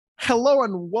Hello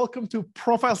and welcome to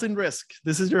Profiles in Risk.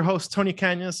 This is your host, Tony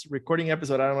Cañas, recording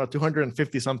episode,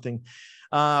 250 something.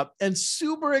 And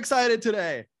super excited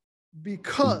today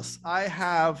because I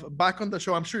have back on the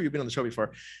show, I'm sure you've been on the show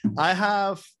before, I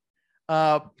have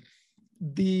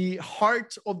the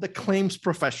heart of the claims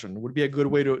profession, would be a good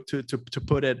way to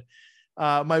put it.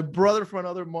 My brother from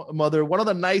another mother, one of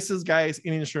the nicest guys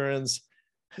in insurance,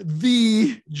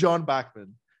 the John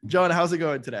Bachman. John, how's it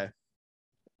going today?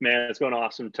 Man, it's going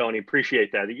awesome, Tony.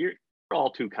 Appreciate that. You're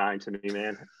all too kind to me,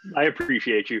 man. I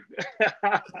appreciate you.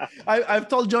 I've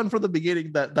told John from the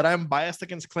beginning that I'm biased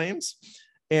against claims.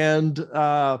 And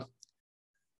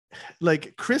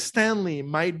like Chris Stanley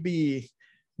might be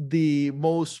the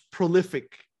most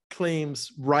prolific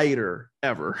claims writer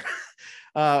ever.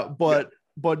 But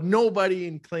nobody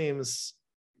in claims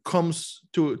comes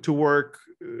to work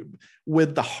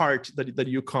with the heart that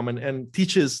you come and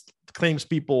teaches claims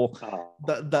people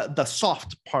the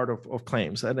soft part of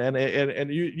claims, and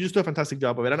you just do a fantastic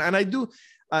job of it. And I do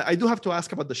have to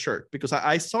ask about the shirt, because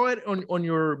I saw it on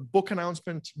your book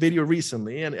announcement video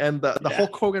recently, and the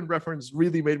Hulk Hogan reference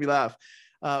really made me laugh.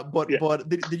 But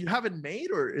did you have it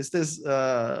made, or is this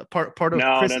part of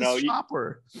Chris's shop?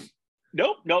 Or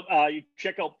Nope. You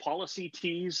check out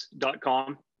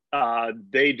policytees.com.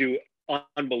 They do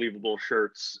unbelievable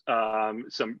shirts,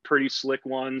 some pretty slick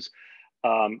ones.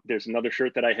 There's another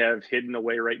shirt that I have hidden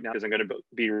away right now because I'm going to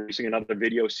be releasing another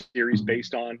video series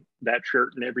based on that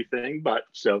shirt and everything. But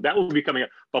so that will be coming up.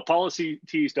 But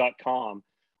policytees.com,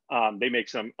 they make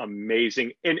some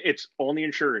amazing, and it's only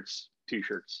insurance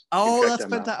t-shirts. Oh, that's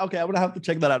fantastic. Okay, I'm gonna have to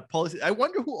check that out. Policy. I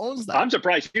wonder who owns that. I'm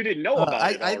surprised you didn't know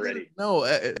about it already. I didn't know.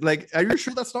 Like, are you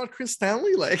sure that's not Chris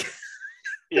Stanley? Like,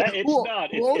 yeah, it's not.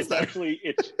 It's actually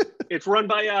it's run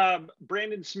by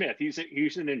Brandon Smith. He's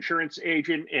an insurance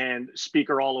agent and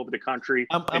speaker all over the country.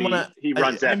 He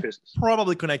runs that business.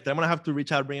 Probably connected. I'm gonna have to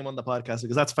reach out, bring him on the podcast,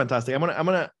 because that's fantastic. I'm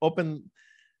gonna open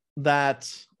that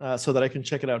so that I can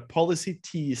check it out.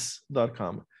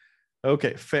 Policytees.com.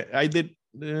 Okay, I did.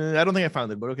 I don't think I found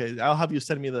it, but okay, I'll have you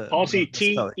send me the Policy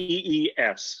TEES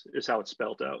is how it's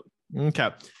spelled out. Okay,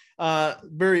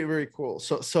 very, very cool.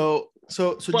 So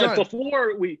But John,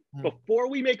 before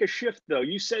we make a shift, though,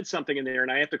 you said something in there,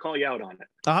 and I have to call you out on it.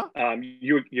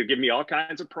 You're giving me all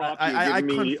kinds of props. I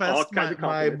confessed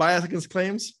my bias against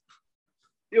claims.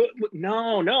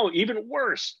 No, even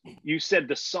worse. You said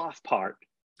the soft part.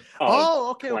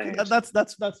 Okay. That's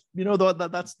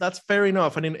that's fair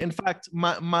enough. And in fact,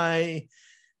 my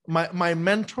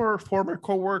mentor, former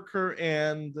coworker,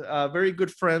 and very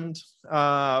good friend,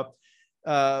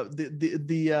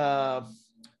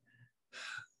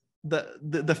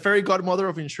 the fairy godmother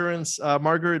of insurance,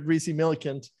 Margaret Reese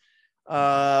Millicent,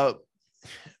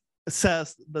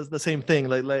 says the same thing.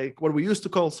 Like what we used to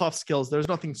call soft skills, there's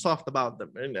nothing soft about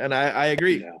them, and I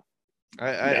agree.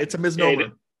 It's a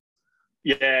misnomer.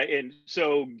 And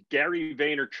so Gary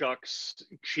Vaynerchuk's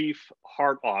chief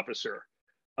heart officer,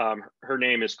 her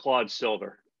name is Claude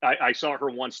Silver. I saw her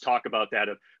once talk about that.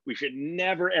 We should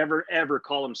never, ever, ever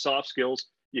call them soft skills.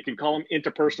 You can call them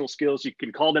interpersonal skills. You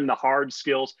can call them the hard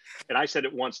skills. And I said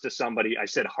it once to somebody. I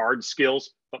said hard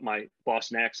skills, but my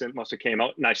Boston accent must have came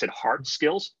out, and I said heart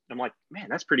skills. I'm like, man,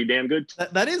 that's pretty damn good.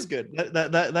 That is good.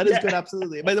 That is good.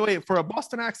 Absolutely. By the way, for a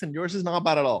Boston accent, yours is not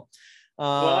bad at all.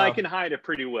 Well, I can hide it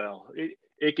pretty well.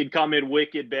 It can come in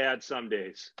wicked bad some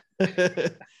days.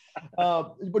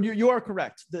 But you are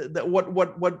correct.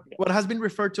 What has been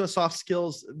referred to as soft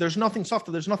skills, there's nothing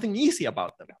soft. There's nothing easy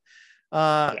about them.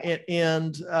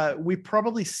 And we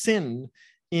probably sin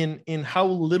in how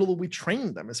little we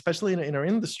train them, especially in our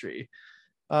industry.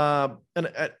 And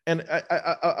I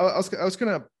was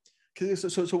gonna.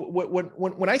 So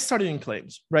when I started in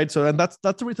claims, right? So, and that's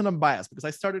the reason I'm biased, because I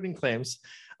started in claims.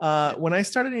 When I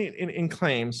started in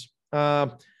claims,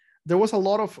 there was a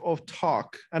lot of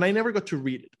talk, and I never got to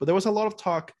read it, but there was a lot of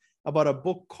talk about a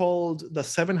book called The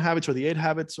 7 Habits or the 8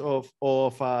 Habits of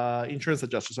Insurance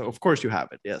Adjusters. So of course you have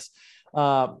it, yes,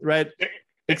 right.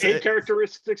 It's 8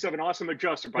 Characteristics of an Awesome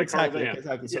Adjuster by Carl Van.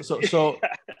 Exactly. So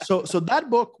that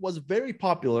book was very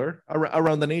popular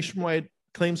around the nationwide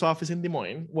claims office in Des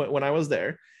Moines when I was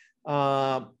there.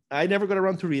 I never got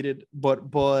around to read it,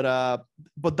 but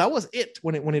that was it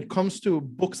when it comes to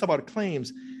books about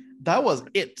claims. That was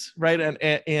it, right?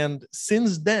 And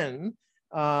since then,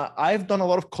 I've done a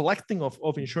lot of collecting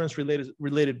of insurance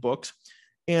related books,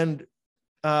 and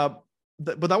but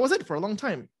that was it for a long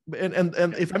time. And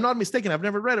if I'm not mistaken, I've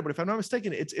never read it, but if I'm not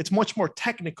mistaken, it's much more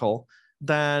technical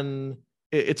than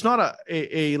it's not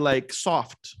a like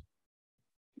soft.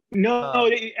 No,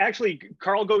 actually,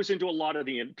 Carl goes into a lot of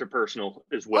the interpersonal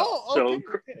as well. Oh,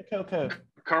 okay, okay.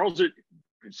 Carl's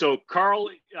So Carl,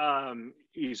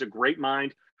 he's a great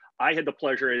mind. I had the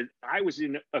pleasure, I was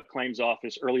in a claims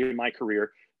office early in my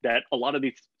career that a lot of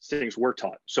these things were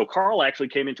taught. So Carl actually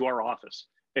came into our office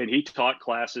and he taught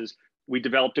classes. We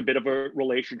developed a bit of a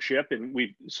relationship, and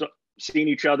we've seen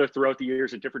each other throughout the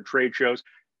years at different trade shows.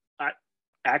 I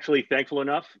actually, thankful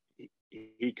enough,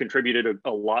 he contributed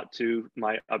a lot to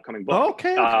my upcoming book.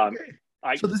 Okay.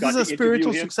 So this is a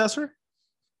spiritual successor?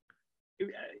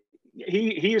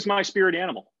 He is my spirit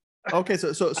animal. Okay,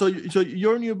 so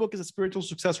your new book is a spiritual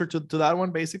successor to that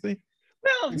one, basically?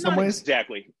 Well, in some ways.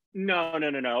 Exactly. No.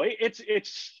 It's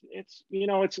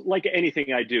it's like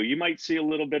anything I do. You might see a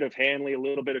little bit of Hanley, a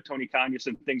little bit of Tony Conyers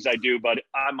and things I do, but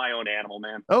I'm my own animal,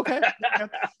 man. Okay.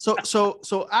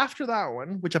 So after that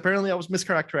one, which apparently I was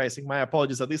mischaracterizing, my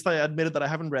apologies. At least I admitted that I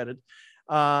haven't read it.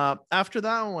 After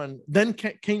that one, then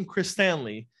came Chris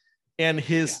Stanley and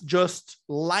his just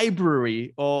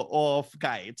library of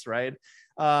guides, right?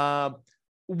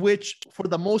 Which for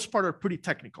the most part are pretty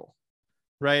technical,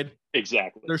 right?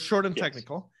 Exactly. They're short and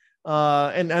technical.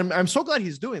 And I'm so glad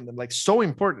he's doing them, like so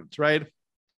important, right?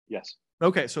 Yes.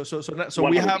 Okay, so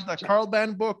we have the Carl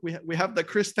Band book, we have the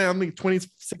Chris Stanley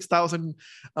 26,000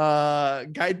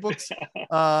 guidebooks,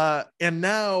 and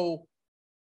now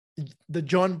the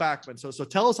John Bachman. So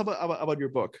tell us about your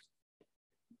book.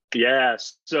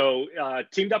 Yes. So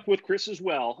teamed up with Chris as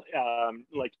well,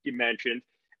 like you mentioned,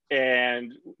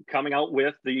 and coming out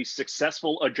with the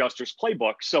Successful Adjusters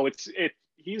Playbook. So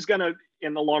he's going to,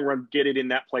 in the long run, get it in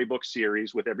that playbook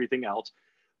series with everything else.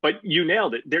 But you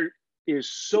nailed it. There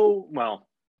is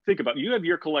think about it. You have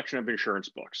your collection of insurance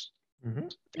books. Mm-hmm.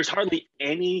 There's hardly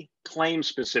any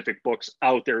claim-specific books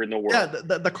out there in the world. Yeah,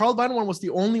 the Carl Band one was the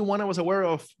only one I was aware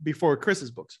of before Chris's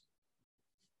books.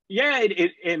 Yeah,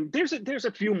 and there's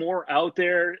a few more out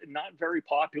there, not very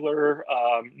popular,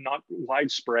 not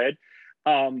widespread.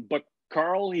 But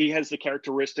Carl, he has the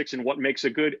characteristics, and what makes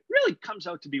really comes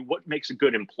out to be what makes a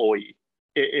good employee.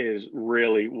 It is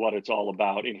really what it's all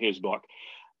about in his book.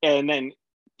 And then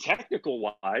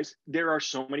technical wise, there are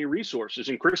so many resources,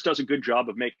 and Chris does a good job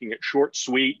of making it short,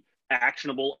 sweet,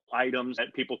 actionable items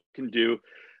that people can do.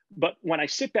 But when I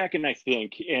sit back and I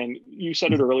think, and you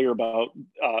said it earlier about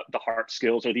the hard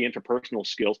skills or the interpersonal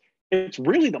skills, it's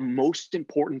really the most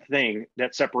important thing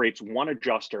that separates one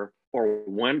adjuster or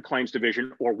one claims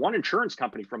division or one insurance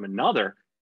company from another.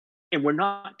 And we're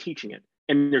not teaching it.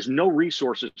 And there's no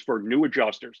resources for new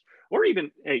adjusters or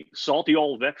even salty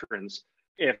old veterans.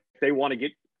 If they want to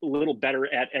get a little better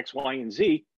at X, Y, and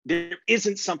Z, there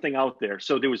isn't something out there.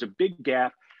 So there was a big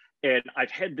gap. And I've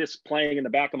had this playing in the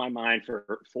back of my mind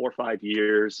for 4 or 5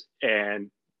 years. And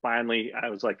finally, I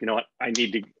was like, you know what? I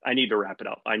need to wrap it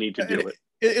up. I need to do it.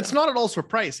 It's not at all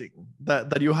surprising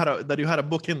that you had a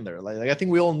book in there. Like I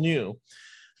think we all knew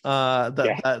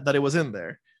that it was in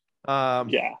there.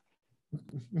 Yeah.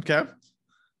 Okay.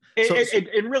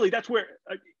 And really, that's where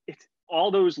it's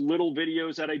all those little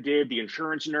videos that I did, the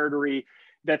insurance nerdery.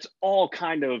 That's all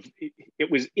kind of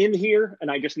it was in here, and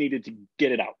I just needed to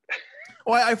get it out.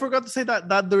 Oh, I forgot to say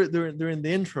that during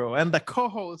the intro, and the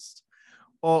co-host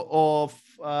of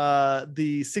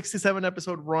the 67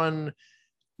 episode run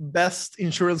best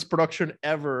insurance production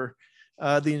ever,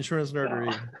 the Insurance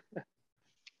Nerdery.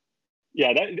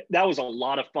 Yeah, that was a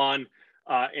lot of fun.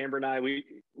 Amber and I,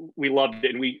 we loved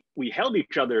it, and we held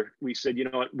each other. We said, you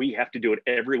know what, we have to do it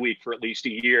every week for at least a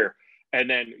year. And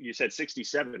then you said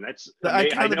 67.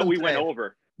 I know we went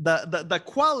over. The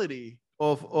quality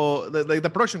of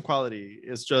the production quality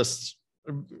is just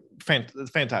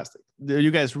fantastic.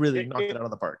 You guys really knocked it out of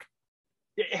the park.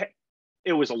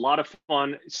 It was a lot of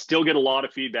fun. Still get a lot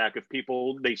of feedback of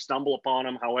people. They stumble upon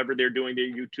them, however they're doing their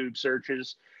YouTube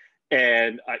searches.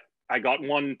 And I got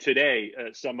one today.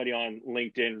 Somebody on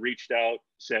LinkedIn reached out,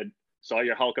 said, saw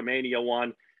your Hulkamania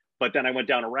one. But then I went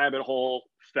down a rabbit hole,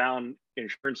 found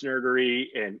Insurance Nerdery,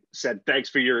 and said, thanks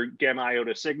for your Gamma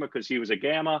Iota Sigma, because he was a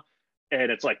Gamma.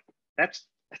 And it's like, that's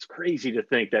crazy to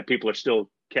think that people are still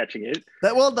catching it.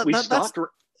 That's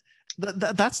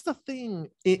the thing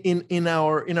in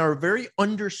our very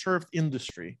underserved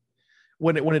industry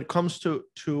when it comes to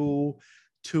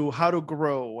how to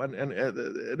grow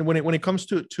and when it comes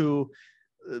to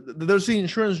there's the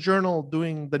Insurance Journal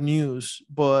doing the news,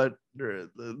 but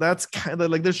that's kind of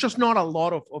like there's just not a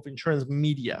lot of insurance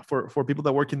media for people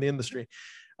that work in the industry.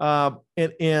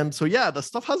 And so the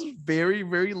stuff has very,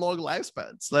 very long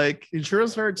lifespans. Like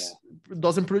Insurance Nerds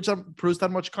doesn't produce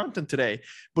that much content today,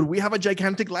 but we have a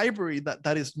gigantic library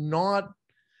that is not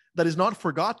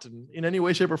forgotten in any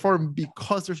way, shape, or form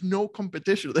because there's no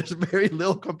competition. There's very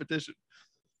little competition.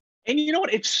 And you know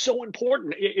what? It's so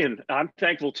important. And I'm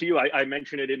thankful to you. I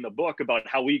mentioned it in the book about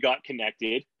how we got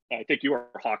connected. I think you were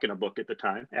hawking a book at the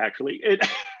time, actually.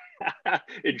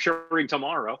 Insuring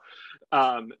Tomorrow.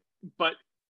 But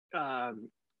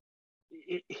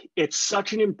it's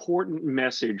such an important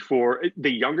message for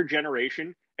the younger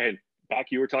generation. And back,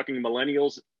 you were talking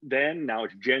millennials then, now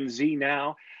it's Gen Z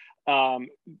now.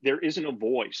 There isn't a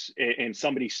voice and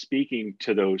somebody speaking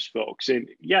to those folks. And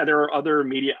yeah, there are other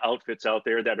media outfits out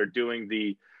there that are doing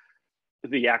the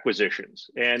acquisitions,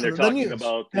 and they're talking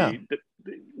about the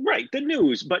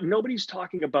news, but nobody's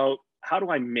talking about how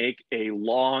do I make a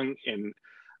long and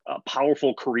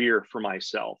powerful career for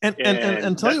myself.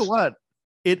 And tell you what,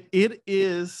 it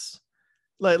is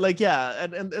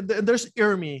and there's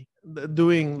IRMI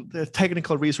doing the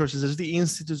technical resources. There's the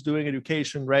institutes doing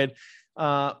education, right?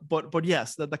 But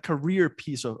yes, the career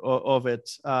piece of it,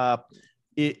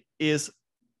 it is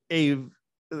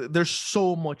there's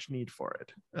so much need for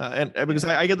it, and because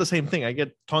I get the same thing. I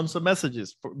get tons of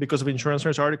messages because of Insurance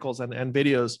Nerds articles and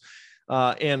videos,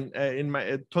 and in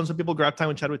my tons of people grab time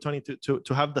and chat with Tony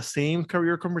to have the same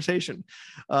career conversation,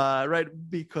 right?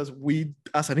 Because we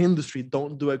as an industry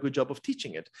don't do a good job of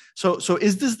teaching it. So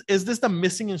is this the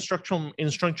missing instruction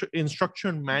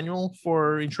manual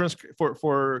for insurance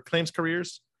for claims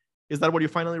careers? Is that what you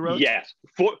finally wrote? Yes,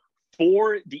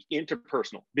 for the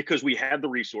interpersonal, because we have the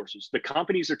resources. The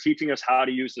companies are teaching us how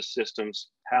to use the systems,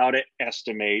 how to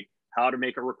estimate, how to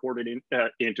make a recorded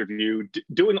interview,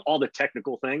 doing all the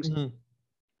technical things. Mm-hmm.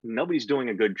 Nobody's doing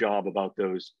a good job about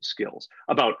those skills,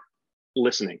 about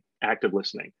listening, active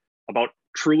listening, about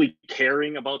truly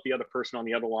caring about the other person on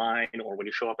the other line, or when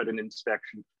you show up at an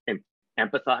inspection, and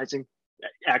empathizing,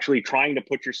 actually trying to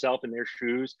put yourself in their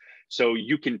shoes so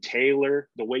you can tailor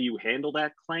the way you handle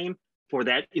that claim for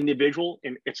that individual.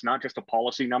 And it's not just a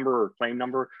policy number or claim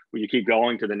number where you keep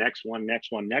going to the next one.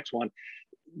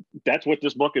 That's what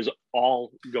this book is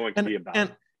all going to be about.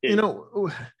 And you know,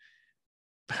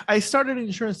 I started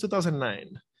insurance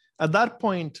 2009. At that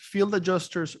point, field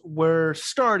adjusters were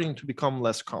starting to become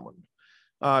less common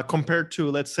compared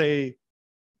to, let's say,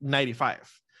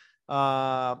 95.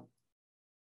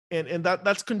 And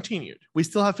that's continued. We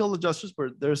still have field adjusters,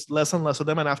 but there's less and less of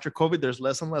them. And after COVID, there's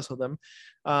less and less of them.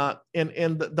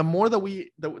 And the more that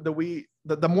we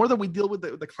deal with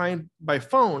the client by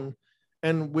phone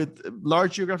and with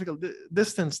large geographical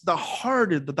distance, the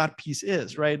harder that piece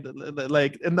is, right?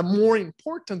 And the more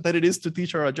important that it is to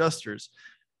teach our adjusters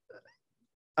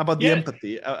about the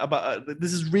empathy, about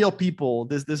this is real people.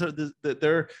 This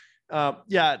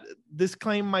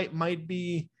claim might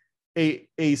be a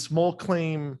small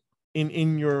claim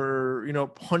in your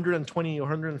 120 or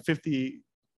 150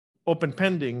 open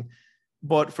pending,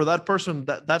 but for that person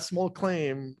that small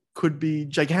claim could be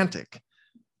gigantic.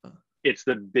 It's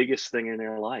the biggest thing in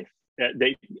their life.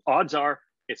 Odds are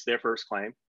it's their first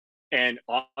claim, and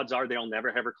odds are they'll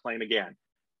never ever claim again.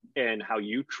 And how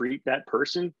you treat that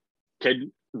person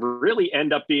could really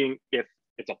end up being, if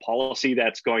it's a policy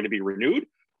that's going to be renewed,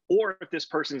 or if this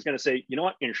person is going to say, you know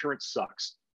what, insurance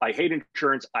sucks. I hate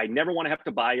insurance. I never want to have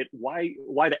to buy it. Why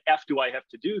the F do I have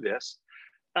to do this?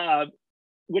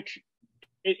 Which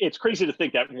it's crazy to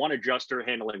think that one adjuster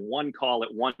handling one call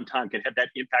at one time can have that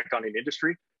impact on an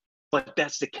industry, but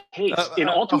that's the case. In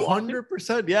all too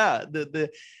 100%. Yeah. The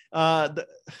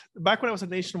back when I was at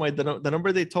Nationwide, the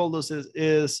number they told us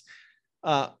is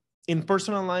in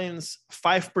personal lines,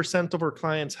 5% of our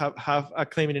clients have a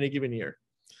claim in any given year.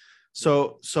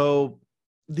 So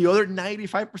the other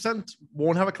 95%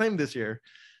 won't have a claim this year.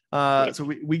 So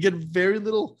we get very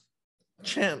little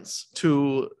chance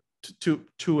to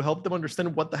help them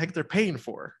understand what the heck they're paying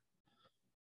for.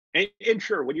 And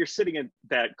sure, when you're sitting at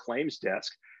that claims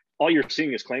desk, all you're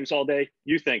seeing is claims all day.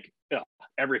 You think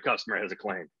every customer has a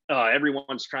claim.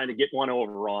 Everyone's trying to get one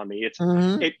over on me.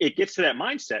 It gets to that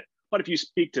mindset. But if you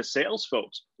speak to sales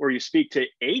folks or you speak to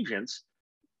agents,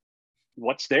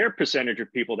 what's their percentage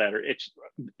of people that are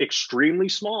extremely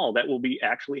small that will be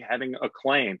actually having a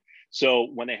claim? So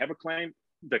when they have a claim,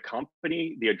 the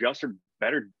company, the adjuster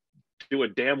better do a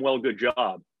damn well good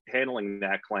job handling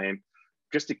that claim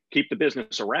just to keep the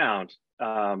business around.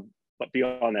 But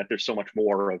beyond that, there's so much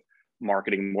more of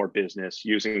marketing more business,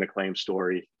 using the claim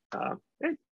story. I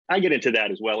get into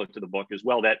that as well, into the book as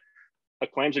well, that a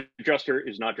claims adjuster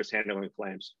is not just handling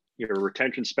claims. You're a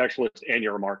retention specialist and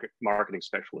you're a marketing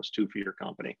specialist too for your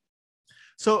company.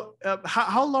 So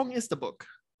how long is the book?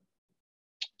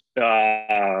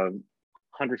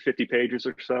 150 pages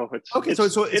or so.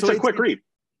 It's a quick read.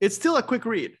 It's still a quick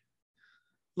read.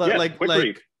 Like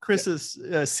read. Chris's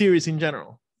series in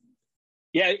general.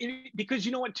 Yeah, because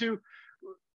you know what, too?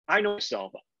 I know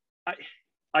myself.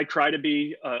 I try to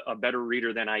be a better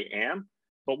reader than I am,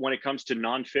 but when it comes to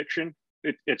nonfiction,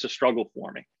 it's a struggle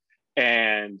for me.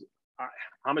 And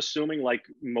I'm assuming, like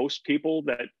most people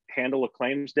that handle a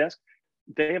claims desk,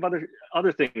 they have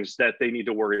other things that they need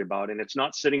to worry about, and it's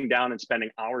not sitting down and spending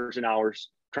hours and hours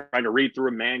trying to read through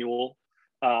a manual.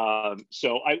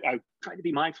 So I try to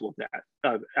be mindful of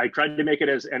that. I tried to make it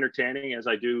as entertaining as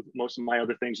I do most of my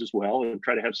other things as well, and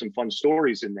try to have some fun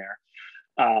stories in there,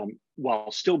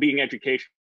 while still being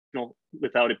educational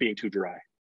without it being too dry.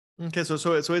 Okay,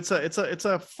 so it's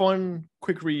a fun,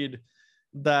 quick read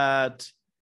that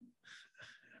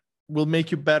will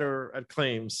make you better at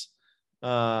claims,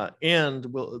 and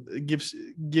gives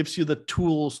you the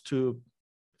tools to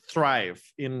thrive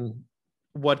in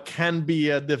what can be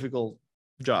a difficult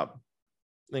job.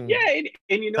 And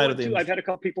you know what, too, I've had a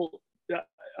couple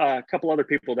other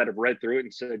people that have read through it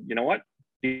and said, you know what,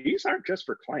 these aren't just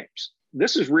for claims.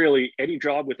 This is really any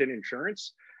job within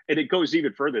insurance. And it goes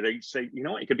even further. They say, you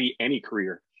know, it could be any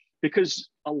career, because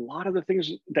a lot of the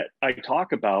things that I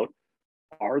talk about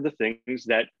are the things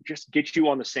that just get you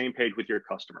on the same page with your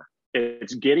customer.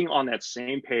 It's getting on that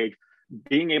same page,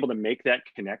 being able to make that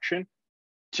connection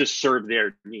to serve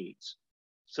their needs.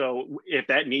 So if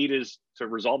that need is to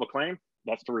resolve a claim,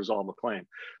 that's to resolve a claim.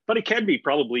 But it can be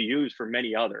probably used for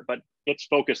many other, but it's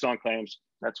focused on claims.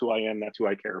 That's who I am. That's who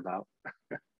I care about.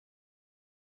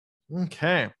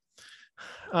 Okay.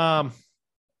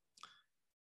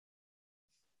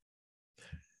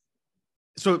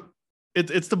 So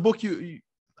it's the book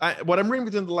what I'm reading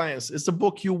between the lines. It's the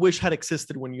book you wish had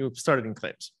existed when you started in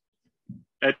claims.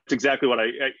 That's exactly what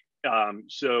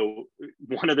so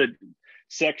one of the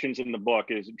sections in the book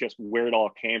is just where it all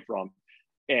came from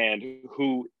and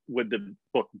who would the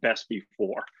book best be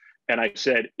for. And I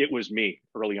said, it was me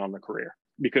early on in the career,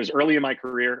 because early in my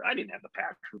career, I didn't have the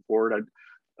passion for it.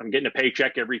 I'm getting a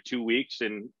paycheck every 2 weeks,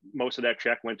 and most of that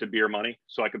check went to beer money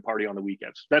so I could party on the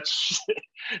weekends. That's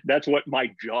what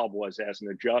my job was as an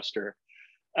adjuster.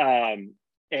 And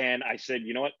I said,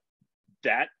 you know what,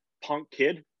 that punk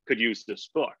kid could use this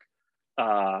book,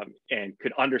 and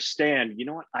could understand, you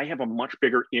know what, I have a much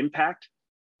bigger impact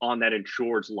on that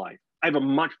insured's life. I have a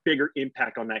much bigger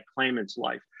impact on that claimant's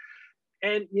life.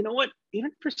 And you know what,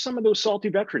 even for some of those salty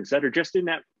veterans that are just in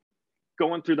that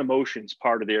going through the motions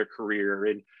part of their career,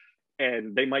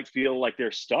 and they might feel like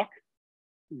they're stuck,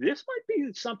 this might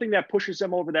be something that pushes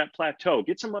them over that plateau,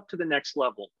 gets them up to the next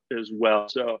level as well.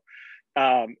 So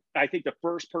I think the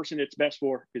first person it's best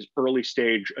for is early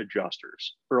stage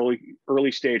adjusters,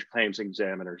 early stage claims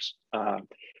examiners,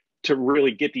 to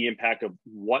really get the impact of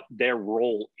what their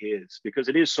role is, because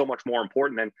it is so much more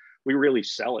important than we really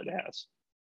sell it as.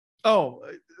 Oh,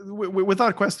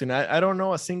 without question. I don't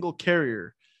know a single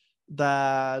carrier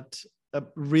that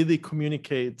really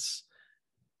communicates,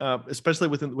 especially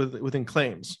within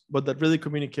claims, but that really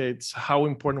communicates how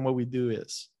important what we do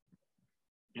is.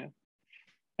 Yeah.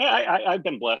 I've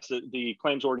been blessed. The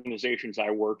claims organizations I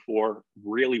work for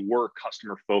really were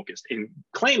customer focused, in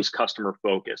claims customer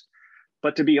focused.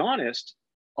 But to be honest,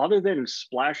 other than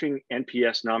splashing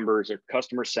NPS numbers or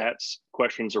customer sats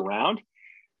questions around,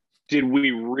 did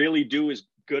we really do as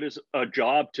good as a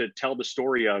job to tell the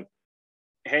story of,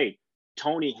 hey,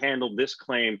 Tony handled this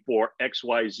claim for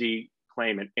XYZ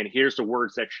claimant, and here's the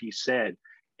words that she said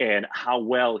and how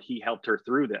well he helped her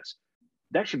through this?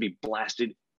 That should be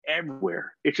blasted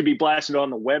everywhere. It should be blasted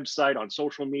on the website, on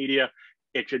social media.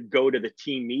 It should go to the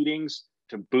team meetings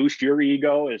to boost your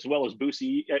ego as well as boost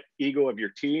the ego of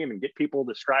your team and get people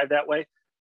to strive that way.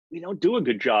 We don't do a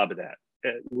good job of that.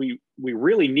 We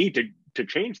really need to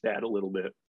change that a little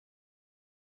bit.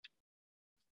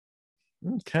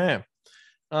 Okay.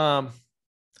 I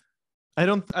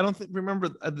don't remember.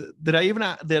 Did I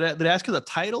ask you the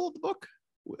title of the book?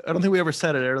 I don't think we ever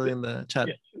said it early in the chat.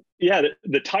 Yeah,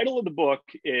 the title of the book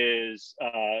is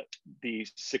The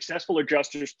Successful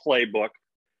Adjuster's Playbook: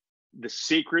 The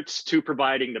Secrets to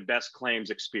Providing the Best Claims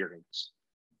Experience.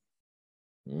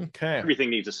 Okay.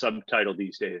 Everything needs a subtitle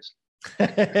these days. And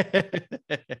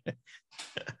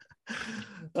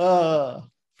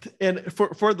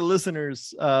for the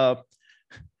listeners,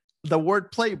 the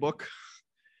word playbook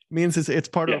means it's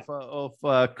part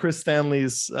of Chris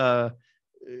Stanley's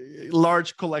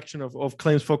large collection of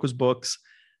claims focused books.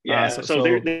 Yeah, so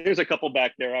there's a couple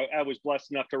back there. I was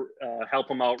blessed enough to help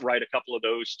him out write a couple of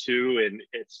those too, and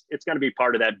it's going to be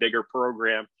part of that bigger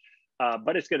program,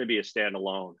 but it's going to be a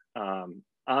standalone.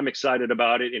 I'm excited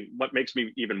about it, and what makes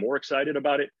me even more excited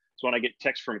about it is when I get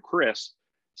text from Chris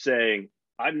saying,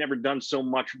 I've never done so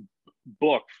much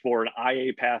book for an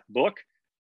IA Path book,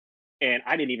 and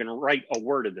I didn't even write a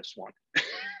word of this one.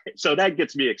 So that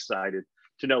gets me excited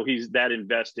to know he's that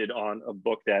invested on a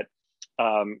book that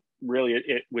really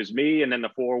it was me, and then the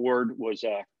foreword was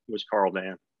Carl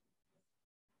Dann.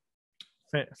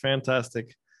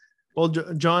 Fantastic. Well,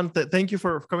 John, thank you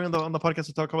for coming on the podcast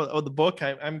to talk about the book.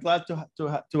 I'm glad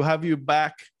to have you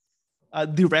back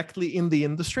directly in the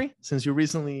industry, since you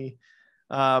recently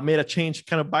made a change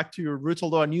kind of back to your roots,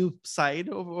 although a new side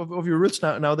of your roots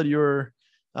now that you're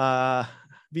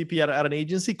VP at an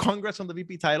agency. Congrats on the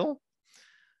VP title.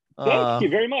 Thank you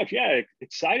very much. Yeah,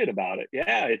 excited about it.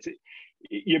 Yeah,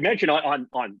 you mentioned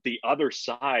on the other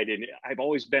side, and I've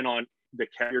always been on the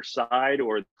carrier side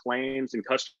or claims and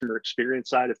customer experience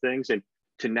side of things, and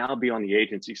to now be on the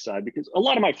agency side, because a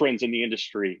lot of my friends in the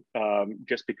industry,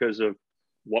 just because of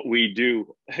what we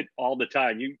do all the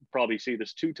time, you probably see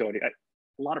this too, Tony.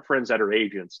 A lot of friends that are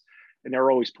agents, and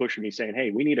they're always pushing me saying, hey,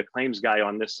 we need a claims guy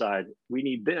on this side. We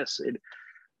need this. And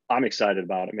I'm excited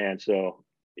about it, man. So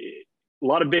a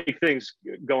lot of big things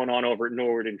going on over at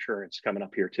Norwood Insurance coming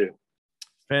up here too.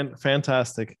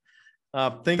 Fantastic.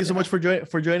 Thank you so much for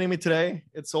joining me today.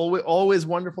 It's always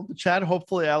wonderful to chat.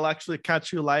 Hopefully I'll actually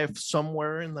catch you live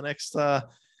somewhere in the next,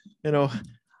 in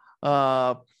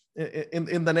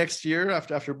the next year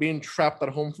after being trapped at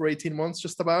home for 18 months,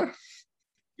 just about.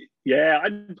 Yeah,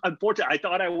 unfortunately, I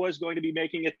thought I was going to be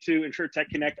making it to InsurTech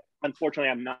Connect. Unfortunately,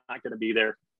 I'm not going to be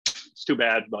there. It's too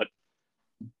bad, but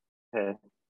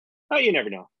you never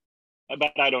know.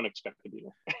 But I don't expect to be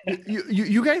there.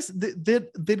 you guys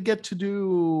did get to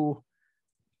do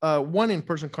one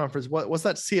in-person conference. What was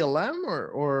that, CLM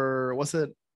or was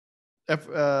it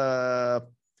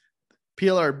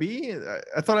PLRB?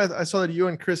 I thought I saw that you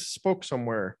and Chris spoke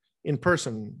somewhere in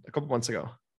person a couple months ago.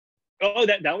 Oh,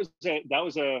 that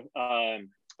was a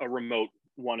remote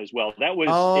one as well. That was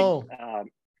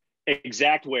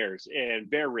Xactwares and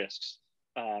Bear Risks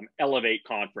Elevate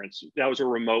conference. That was a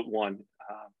remote one.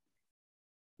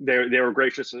 They were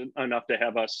gracious enough to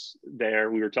have us there.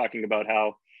 We were talking about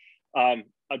how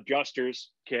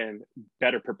adjusters can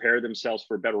better prepare themselves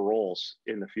for better roles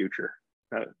in the future.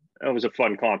 That was a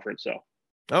fun conference. So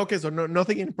okay, so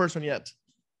nothing in person yet.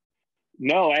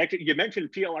 No, actually, you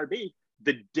mentioned PLRB.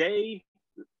 The day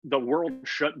the world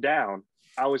shut down,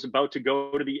 I was about to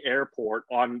go to the airport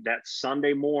on that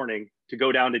Sunday morning to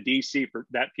go down to DC for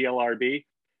that PLRB,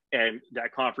 and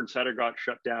that conference center got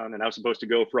shut down, and I was supposed to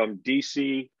go from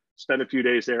DC, spend a few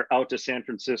days there, out to San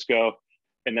Francisco,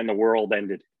 and then the world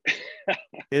ended.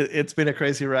 It's been a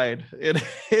crazy ride. It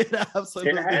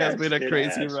absolutely has been a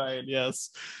crazy ride.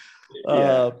 Yes.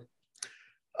 Yeah.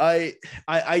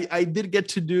 I did get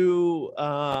to do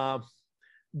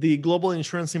the Global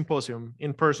Insurance Symposium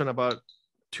in person about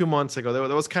 2 months ago.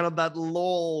 There was kind of that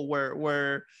lull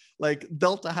where like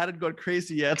Delta hadn't gone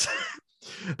crazy yet.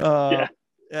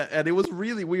 And it was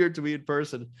really weird to be in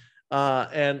person.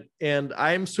 And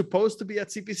I'm supposed to be at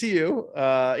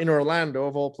CPCU in Orlando,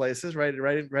 of all places, right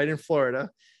in Florida.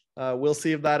 We'll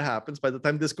see if that happens. By the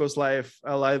time this goes live,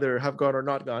 I'll either have gone or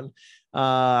not gone.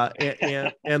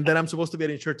 And then I'm supposed to be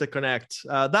at InsurTech Connect.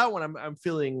 That one I'm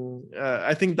feeling.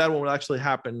 I think that one will actually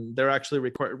happen. They're actually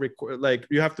require like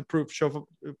you have to show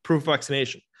proof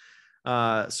vaccination.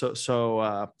 So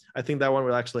I think that one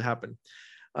will actually happen.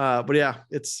 But yeah,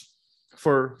 it's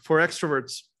for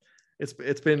extroverts.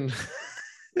 It's been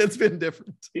it's been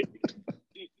different.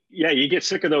 Yeah, you get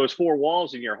sick of those four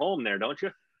walls in your home there, don't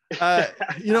you?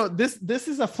 This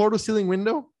is a floor to ceiling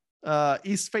window,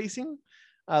 east facing.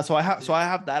 So I have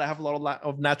that. I have a lot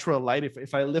of natural light.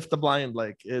 If I lift the blind,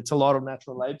 like it's a lot of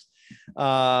natural light.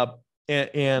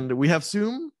 And we have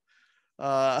Zoom.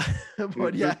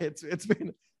 But yeah, it's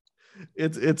been.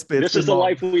 This is the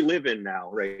life we live in now,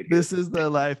 right here. This is the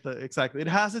life exactly. It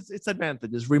has its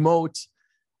advantages. Remote,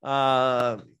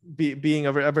 being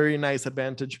a very nice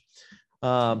advantage.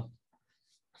 Well,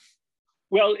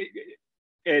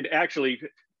 it actually,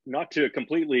 not to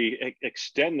completely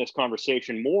extend this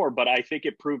conversation more, but I think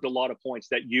it proved a lot of points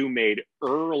that you made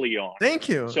early on. Thank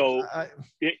you. So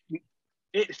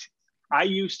I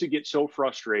used to get so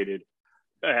frustrated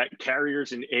at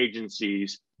carriers and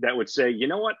agencies that would say, you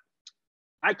know what,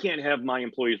 I can't have my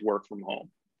employees work from home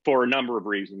for a number of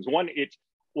reasons. One,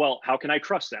 how can I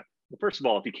trust them? Well, first of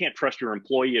all, if you can't trust your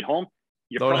employee at home,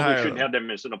 you probably shouldn't have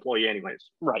them as an employee anyways.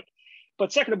 Right.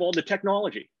 But second of all, the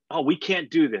technology. Oh, we can't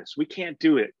do this. We can't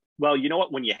do it. Well, you know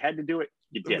what? When you had to do it,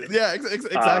 you did it. Yeah,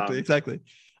 exactly.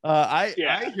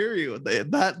 I hear you.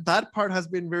 That part has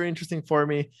been very interesting for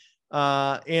me.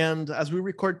 And as we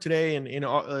record today in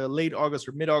late August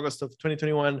or mid-August of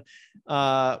 2021,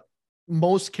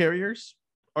 most carriers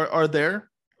are there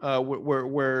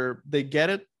where they get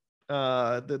it.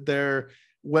 They're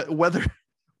whether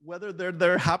whether they're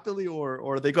there happily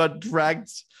or they got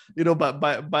dragged, by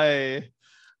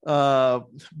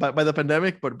the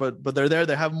pandemic, but they're there.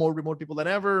 They have more remote people than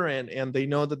ever, and they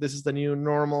know that this is the new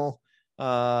normal.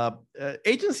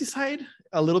 Agency side,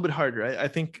 a little bit harder. I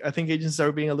think agencies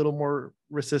are being a little more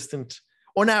resistant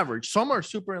on average. Some are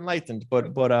super enlightened,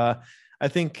 but I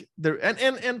think there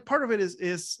and part of it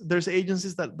is there's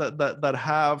agencies that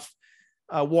have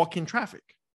walk-in traffic,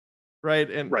 right?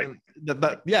 And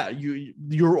that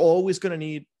you're always going to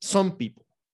need some people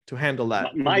to handle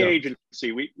that. My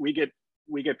agency, we get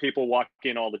people walk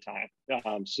in all the time.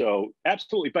 So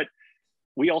absolutely. But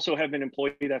we also have an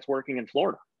employee that's working in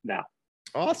Florida now.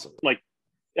 Awesome. Like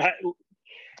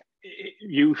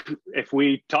if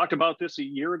we talked about this a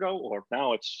year ago, or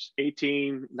now it's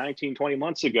 18, 19, 20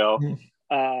 months ago,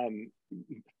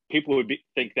 people would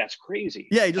think that's crazy.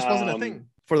 Yeah. It just wasn't a thing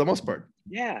for the most part.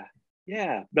 Yeah.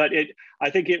 Yeah. But I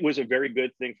think it was a very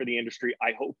good thing for the industry.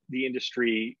 I hope the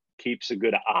industry keeps a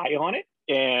good eye on it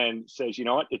and says, you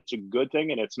know what, it's a good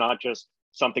thing. And it's not just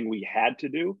something we had to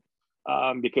do,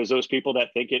 because those people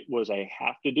that think it was a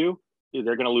have to do,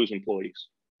 they're going to lose employees.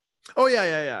 Oh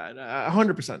yeah,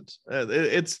 100%.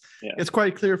 It's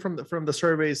quite clear from the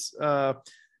surveys that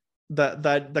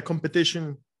the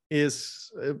competition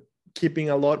is keeping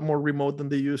a lot more remote than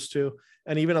they used to,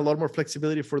 and even a lot more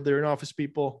flexibility for their in-office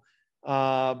people.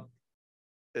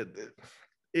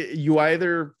 You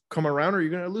either come around or you're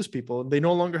going to lose people. They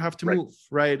no longer have to move,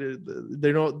 right?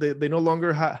 They no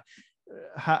longer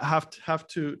have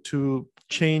to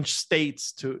change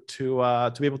states to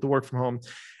be able to work from home.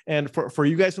 And for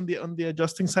you guys on the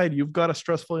adjusting side, you've got a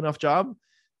stressful enough job.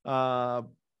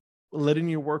 Letting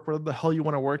you work where the hell you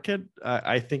want to work it,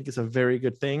 I think is a very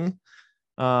good thing.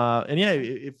 And yeah,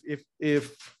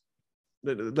 if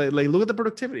like look at the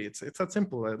productivity, it's that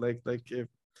simple. Like if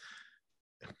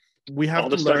we have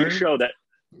to learn.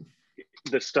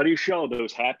 The studies show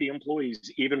those happy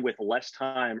employees, even with less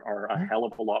time, are a hell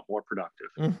of a lot more productive.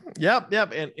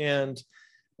 Yep. And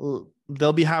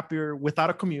they'll be happier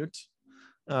without a commute.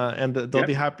 And they'll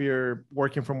be happier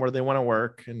working from where they want to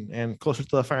work and closer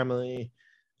to the family.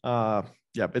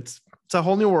 It's a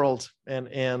whole new world.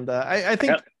 And I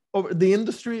think the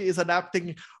industry is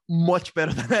adapting much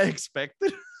better than I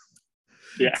expected.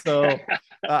 Yeah. So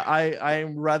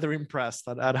I'm rather impressed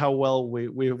at how well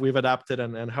we've adapted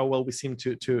and how well we seem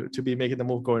to be making the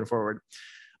move going forward.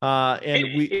 And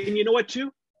you know what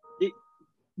too?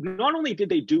 Not only did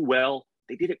they do well,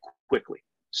 they did it quickly.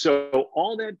 So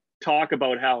all that talk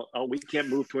about how we can't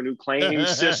move to a new claim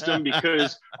system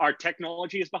because our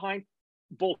technology is behind,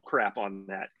 bull crap on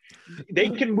that. They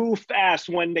can move fast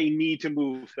when they need to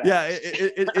move fast. Yeah,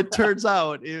 it turns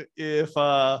out if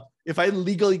I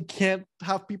legally can't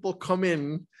have people come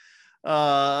in,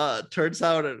 turns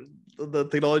out the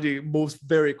technology moves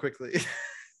very quickly.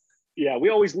 Yeah, we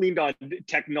always leaned on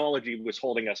technology was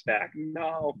holding us back.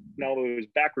 No, it was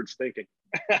backwards thinking.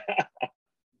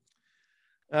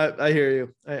 I hear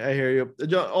you. I hear you.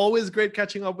 John, always great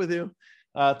catching up with you.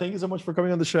 Thank you so much for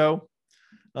coming on the show.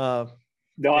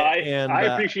 No, I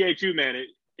appreciate you, man.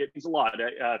 It means a lot.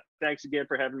 Thanks again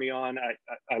for having me on.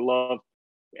 I love,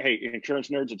 insurance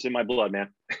nerds. It's in my blood, man.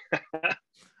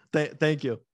 Thank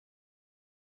you.